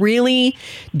 That's a really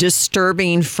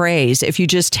disturbing phrase if you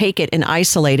just take it and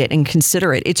isolate it and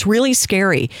consider it. It's really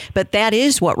scary, but that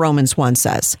is what Romans 1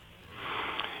 says.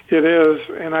 It is,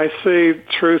 and I see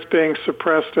truth being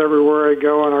suppressed everywhere I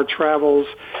go on our travels.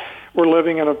 We're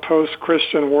living in a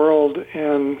post-Christian world,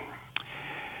 and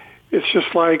it's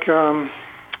just like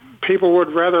people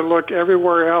would rather look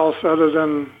everywhere else other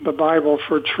than the Bible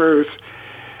for truth.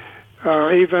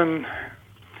 Even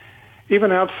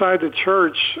outside the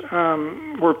church,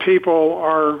 where people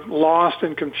are lost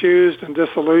and confused and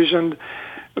disillusioned,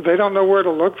 they don't know where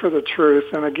to look for the truth.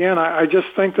 And again, I just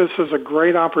think this is a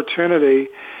great opportunity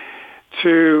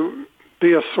to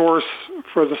be a source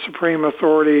for the supreme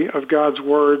authority of God's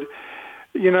Word.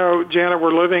 You know, Janet,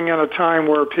 we're living in a time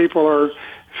where people are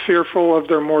fearful of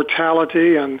their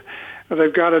mortality, and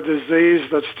they've got a disease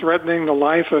that's threatening the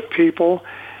life of people.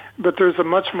 But there's a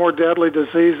much more deadly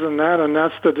disease than that, and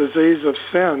that's the disease of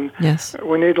sin. Yes.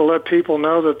 We need to let people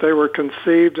know that they were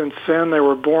conceived in sin, they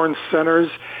were born sinners,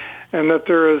 and that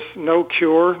there is no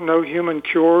cure, no human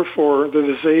cure for the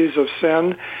disease of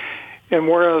sin. And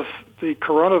whereas the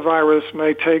coronavirus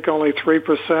may take only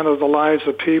 3% of the lives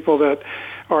of people that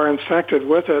are infected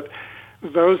with it,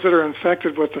 those that are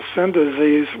infected with the sin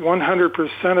disease,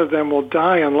 100% of them will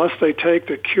die unless they take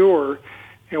the cure.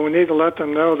 And we need to let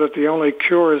them know that the only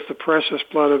cure is the precious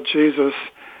blood of Jesus.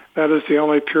 That is the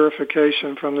only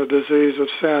purification from the disease of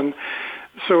sin.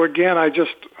 So again, I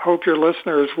just hope your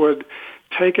listeners would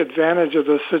take advantage of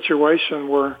this situation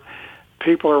where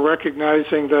people are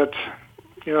recognizing that,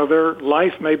 you know, their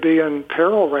life may be in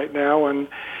peril right now, and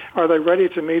are they ready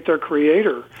to meet their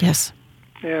Creator? Yes.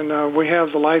 And we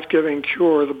have the life-giving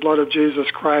cure, the blood of Jesus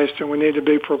Christ, and we need to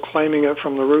be proclaiming it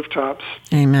from the rooftops.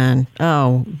 Amen.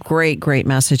 Oh, great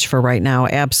message for right now.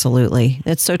 Absolutely.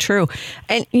 It's so true.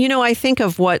 And, you know, I think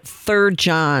of what 3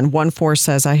 John 1:4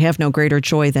 says, I have no greater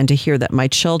joy than to hear that my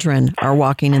children are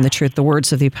walking in the truth, the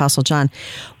words of the Apostle John.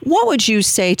 What would you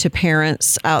say to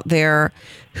parents out there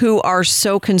who are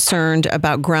so concerned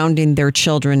about grounding their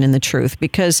children in the truth?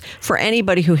 Because for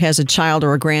anybody who has a child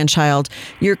or a grandchild,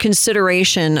 your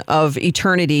consideration of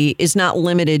eternity is not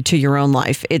limited to your own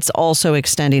life. It's also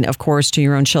extending, of course, to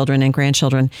your own children and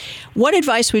grandchildren. What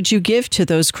advice would you give to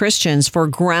those Christians for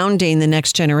grounding the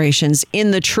next generations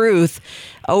in the truth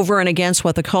over and against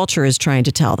what the culture is trying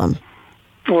to tell them?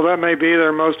 Well, that may be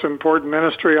their most important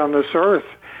ministry on this earth,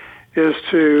 is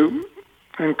to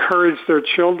encourage their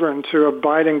children to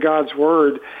abide in God's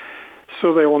Word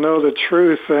so they will know the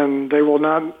truth and they will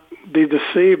not be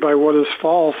deceived by what is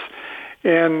false.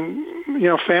 And, you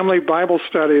know, family Bible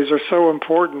studies are so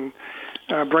important.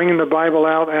 Bringing the Bible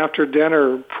out after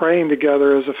dinner, praying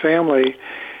together as a family.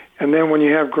 And then when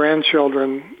you have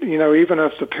grandchildren, you know, even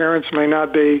if the parents may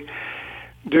not be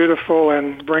dutiful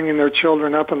and bringing their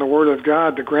children up in the Word of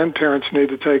God, the grandparents need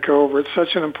to take over. It's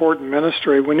such an important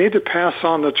ministry. We need to pass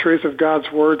on the truth of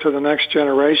God's Word to the next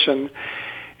generation.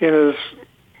 And as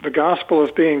the gospel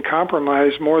is being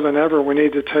compromised more than ever, we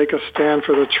need to take a stand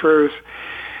for the truth.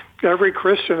 Every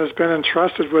Christian has been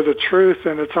entrusted with the truth,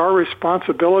 and it's our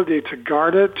responsibility to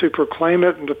guard it, to proclaim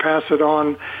it, and to pass it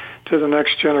on to the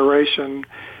next generation.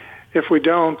 If we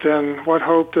don't, then what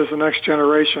hope does the next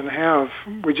generation have?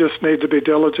 We just need to be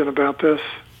diligent about this.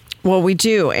 Well, we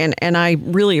do. And I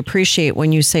really appreciate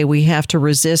when you say we have to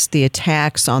resist the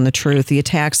attacks on the truth, the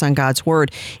attacks on God's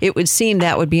Word. It would seem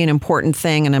that would be an important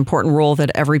thing, an important role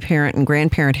that every parent and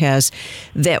grandparent has,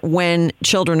 that when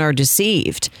children are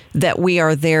deceived, that we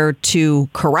are there to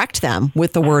correct them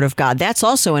with the Word of God. That's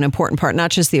also an important part, not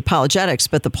just the apologetics,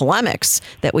 but the polemics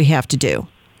that we have to do.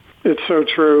 It's so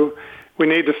true. We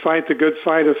need to fight the good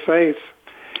fight of faith.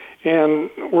 And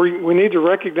we need to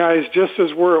recognize, just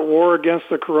as we're at war against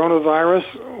the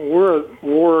coronavirus, we're at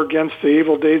war against the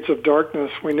evil deeds of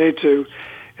darkness. We need to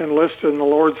enlist in the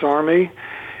Lord's army.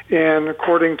 And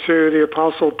according to the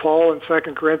Apostle Paul in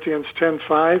 2 Corinthians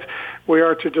 10:5, we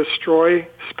are to destroy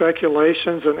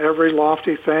speculations and every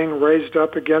lofty thing raised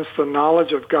up against the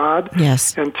knowledge of God.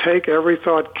 Yes. And take every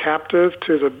thought captive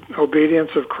to the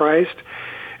obedience of Christ.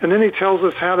 And then he tells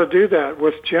us how to do that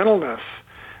with gentleness.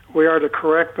 We are to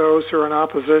correct those who are in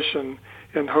opposition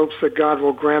in hopes that God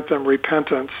will grant them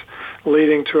repentance,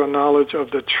 leading to a knowledge of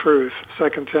the truth,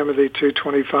 2 Timothy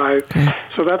 2:25. Okay.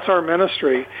 So that's our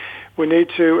ministry. We need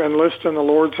to enlist in the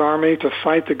Lord's army to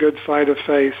fight the good fight of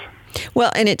faith.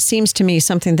 Well, and it seems to me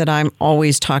something that I'm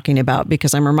always talking about,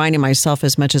 because I'm reminding myself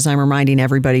as much as I'm reminding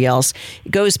everybody else.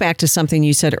 It goes back to something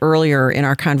you said earlier in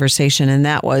our conversation, and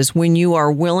that was when you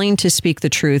are willing to speak the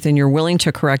truth and you're willing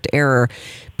to correct error,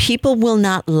 people will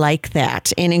not like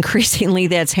that. And increasingly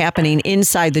that's happening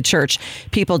inside the church.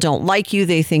 People don't like you.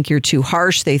 They think you're too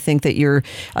harsh. They think that you're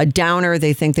a downer.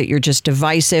 They think that you're just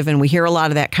divisive. And we hear a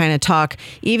lot of that kind of talk,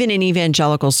 even in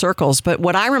evangelical circles. But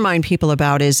what I remind people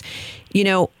about is,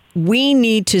 we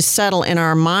need to settle in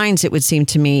our minds, it would seem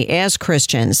to me, as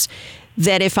Christians,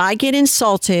 that if I get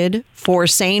insulted for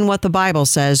saying what the Bible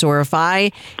says, or if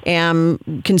I am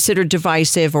considered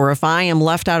divisive, or if I am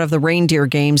left out of the reindeer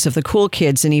games of the cool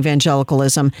kids in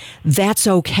evangelicalism, that's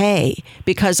okay,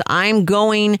 because I'm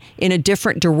going in a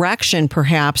different direction,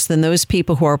 perhaps, than those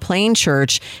people who are playing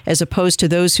church, as opposed to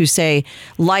those who say,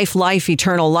 life, life,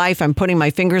 eternal life. I'm putting my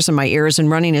fingers in my ears and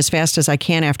running as fast as I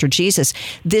can after Jesus.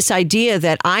 This idea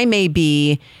that I may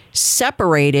be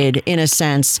separated, in a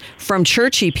sense, from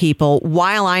churchy people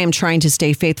while I am trying to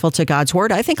stay faithful to God's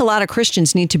word. I think a lot of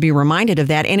Christians need to be reminded of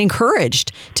that and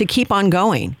encouraged to keep on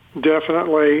going.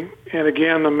 Definitely. And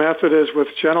again, the method is with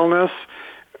gentleness.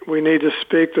 We need to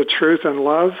speak the truth in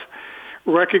love,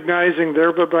 recognizing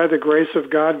there but by the grace of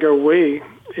God go we.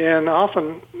 And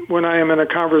often when I am in a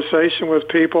conversation with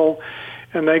people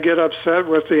and they get upset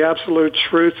with the absolute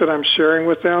truth that I'm sharing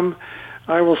with them,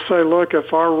 I will say, look,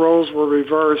 if our roles were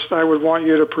reversed, I would want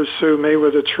you to pursue me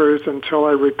with the truth until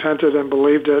I repented and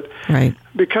believed it. Right.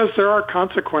 Because there are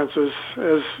consequences,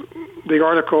 as the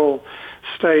article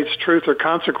states, truth or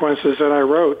consequences that I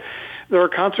wrote. There are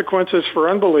consequences for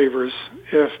unbelievers.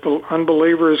 If the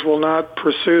unbelievers will not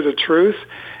pursue the truth,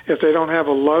 if they don't have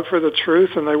a love for the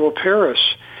truth, then they will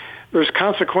perish. There's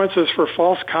consequences for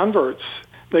false converts.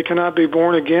 They cannot be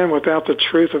born again without the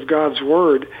truth of God's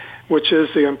word, which is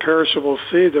the imperishable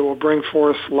seed that will bring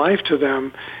forth life to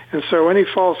them. And so any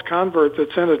false convert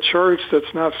that's in a church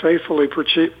that's not faithfully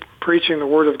preaching the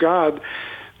word of God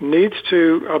needs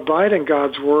to abide in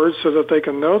God's word so that they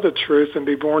can know the truth and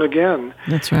be born again.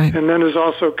 That's right. And then there's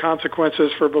also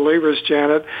consequences for believers,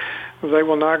 Janet. They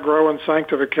will not grow in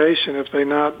sanctification if they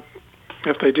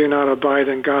do not abide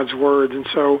in God's word. And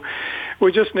so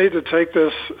we just need to take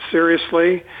this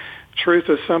seriously. Truth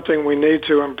is something we need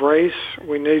to embrace.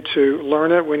 We need to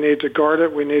learn it. We need to guard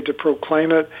it. We need to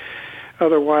proclaim it.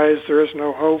 Otherwise, there is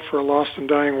no hope for a lost and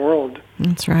dying world.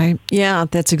 That's right. Yeah,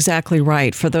 that's exactly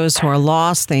right. For those who are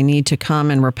lost, they need to come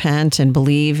and repent and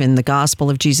believe in the gospel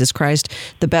of Jesus Christ,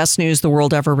 the best news the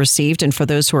world ever received. And for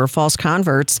those who are false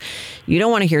converts, you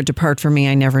don't want to hear, "Depart from me,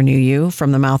 I never knew you,"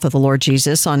 from the mouth of the Lord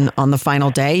Jesus on the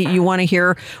final day. You want to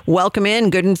hear, "Welcome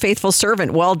in, good and faithful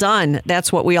servant, well done."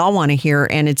 That's what we all want to hear.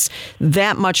 And it's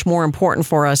that much more important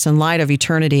for us in light of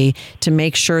eternity to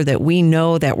make sure that we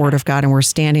know that word of God and we're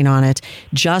standing on it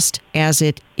just as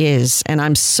it is. And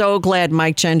I'm so glad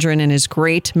Mike Gendron and his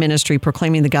great ministry,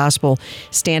 Proclaiming the Gospel,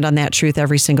 stand on that truth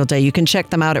every single day. You can check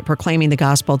them out at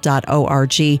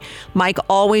proclaimingthegospel.org. Mike,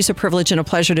 always a privilege and a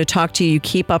pleasure to talk to you. You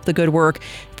keep up the good work.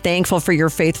 Thankful for your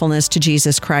faithfulness to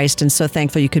Jesus Christ, and so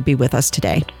thankful you could be with us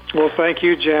today. Well, thank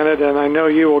you, Janet, and I know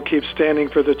you will keep standing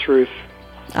for the truth.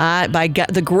 By God,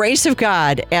 the grace of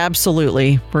God,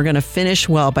 absolutely. We're going to finish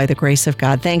well by the grace of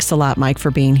God. Thanks a lot, Mike, for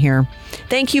being here.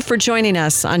 Thank you for joining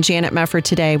us on Janet Mefford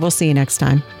Today. We'll see you next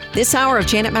time. This hour of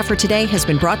Janet Mefford Today has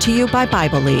been brought to you by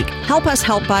Bible League. Help us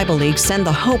help Bible League send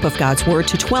the hope of God's Word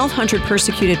to 1,200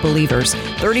 persecuted believers.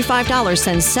 $35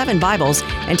 sends 7 Bibles,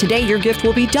 and today your gift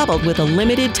will be doubled with a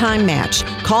limited time match.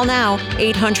 Call now,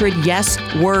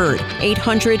 800-YES-WORD.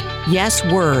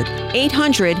 800-YES-WORD.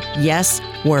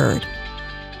 800-YES-WORD.